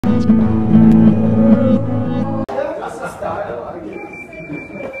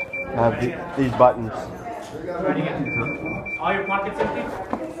These buttons. All your pockets empty?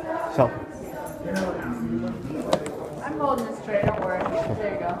 So. I'm holding it straight, don't worry.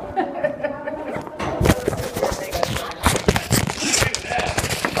 There you go.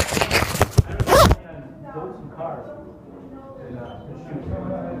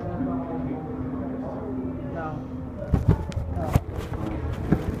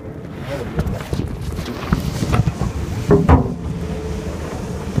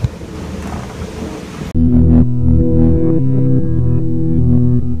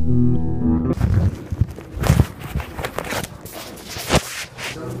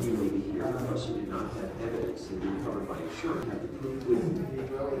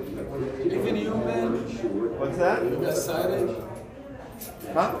 Even you, man. What's that? That sighting.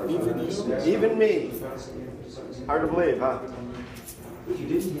 Huh? Even you. Even me. Hard to believe, huh? If you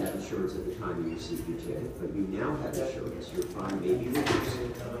didn't have insurance at the time you received your ticket, but you now have insurance, your fine may be reduced.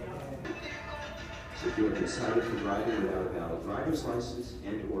 So if you have been cited for driving without a valid driver's license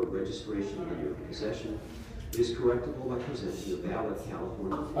and/or registration in your possession, it is correctable by presenting a valid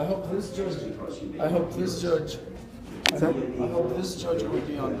California. I hope this judge would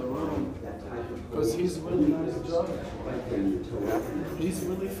be on the road, because he's really nice judge. He's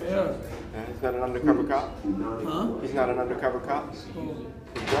really fair. Yeah, he's not an undercover cop? Huh? He's not an undercover cop? Oh.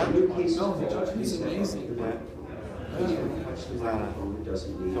 The judge? No, the judge, he's amazing. Yeah. He's not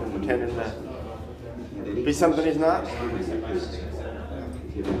someone pretending to be something he's not?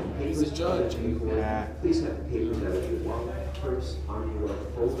 He's a judge. Yeah. Please have the paper that is your wallet, purse, on your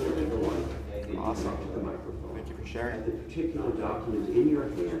folder, and the like. Awesome. The microphone. Thank you for sharing. Have the particular document in your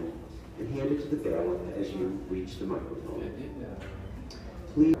hand and hand it to the bailiff as you reach the microphone.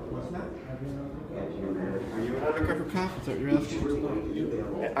 Please. What's that? Are you an undercover cop? Is that what you're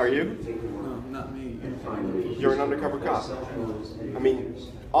asking? Are you? No, not me. You're an undercover cop. I mean,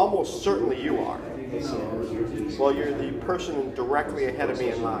 almost certainly you are. Well, you're the person directly ahead of me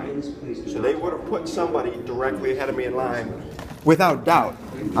in line. So they would have put somebody directly ahead of me in line. Without doubt,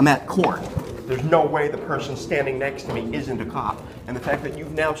 I'm at court. There's no way the person standing next to me isn't a cop. And the fact that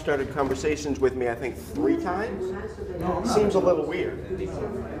you've now started conversations with me, I think, 3 times, seems a little weird.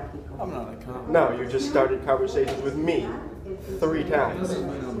 I'm not a cop. No, you just started conversations with me 3 times.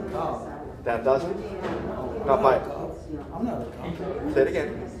 Doesn't mean I'm a cop. That doesn't? Not by. I'm not a cop. Say it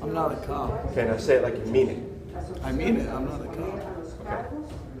again. I'm not a cop. Okay, now say it like you mean it. I mean it. I'm not a cop. Okay.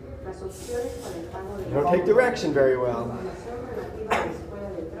 You don't take direction very well.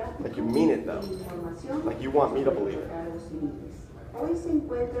 Like you mean it though. Like you want me to believe it. Hoy se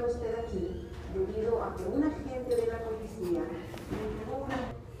encuentra usted aquí debido a que un agente de la policía le entregó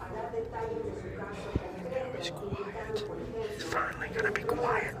para dar detalles de su caso He's finally gonna be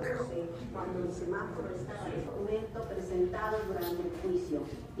quiet now. cuando el semáforo estaba en documento presentado durante el juicio,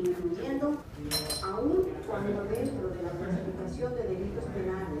 incluyendo aún cuando dentro de la clasificación de delitos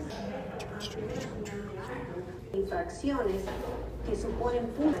penales infracciones que suponen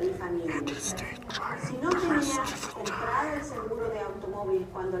tarifa mínima. Si no tenía comprado el seguro de automóvil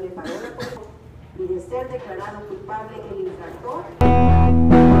cuando le pagó la policía y de ser declarado culpable el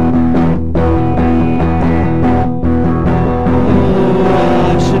infractor,